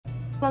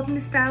Welcome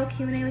to Style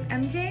Q&A with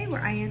MJ,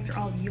 where I answer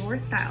all of your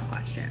style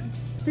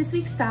questions. This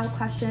week's style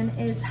question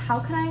is, how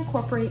can I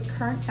incorporate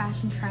current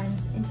fashion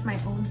trends into my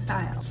own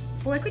style?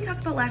 Well, like we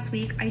talked about last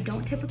week, I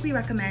don't typically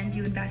recommend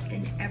you invest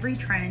in every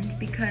trend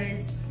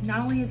because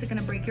not only is it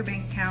gonna break your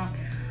bank account,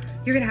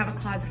 you're gonna have a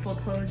closet full of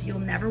clothes you'll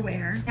never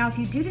wear. Now, if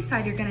you do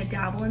decide you're gonna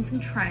dabble in some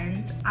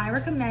trends, I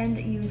recommend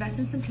that you invest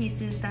in some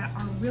pieces that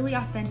are really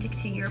authentic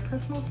to your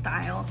personal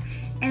style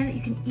and that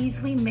you can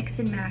easily mix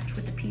and match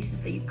with the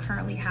pieces that you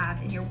currently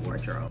have in your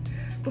wardrobe.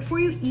 Before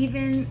you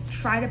even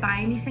try to buy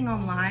anything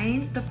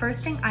online, the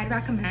first thing I'd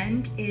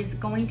recommend is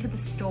going to the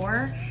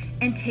store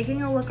and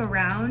taking a look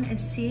around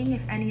and seeing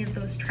if any of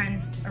those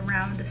trends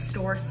around the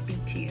store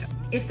speak to you.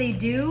 If they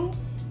do,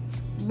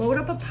 load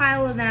up a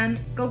pile of them,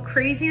 go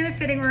crazy in the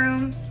fitting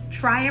room,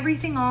 try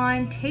everything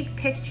on, take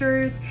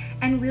pictures,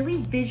 and really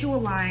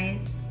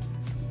visualize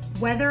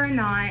whether or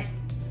not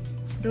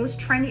those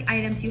trendy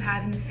items you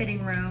have in the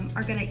fitting room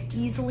are gonna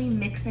easily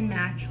mix and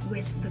match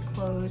with the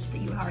clothes that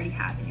you already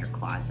have in your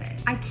closet.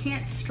 I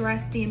can't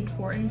stress the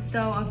importance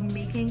though of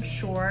making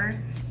sure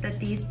that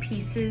these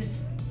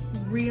pieces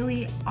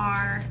really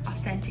are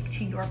authentic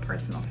to your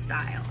personal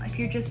style. If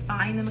you're just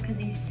buying them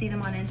because you see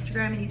them on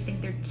Instagram and you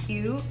think they're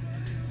cute,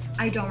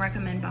 I don't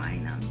recommend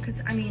buying them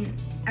because I mean,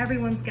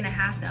 everyone's gonna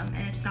have them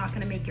and it's not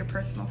gonna make your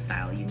personal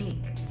style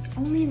unique.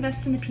 Only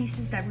invest in the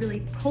pieces that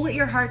really pull at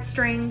your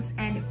heartstrings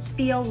and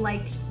feel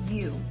like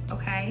you,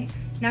 okay?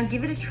 Now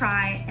give it a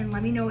try and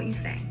let me know what you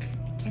think.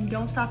 And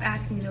don't stop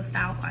asking me those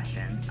style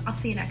questions. I'll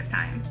see you next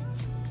time.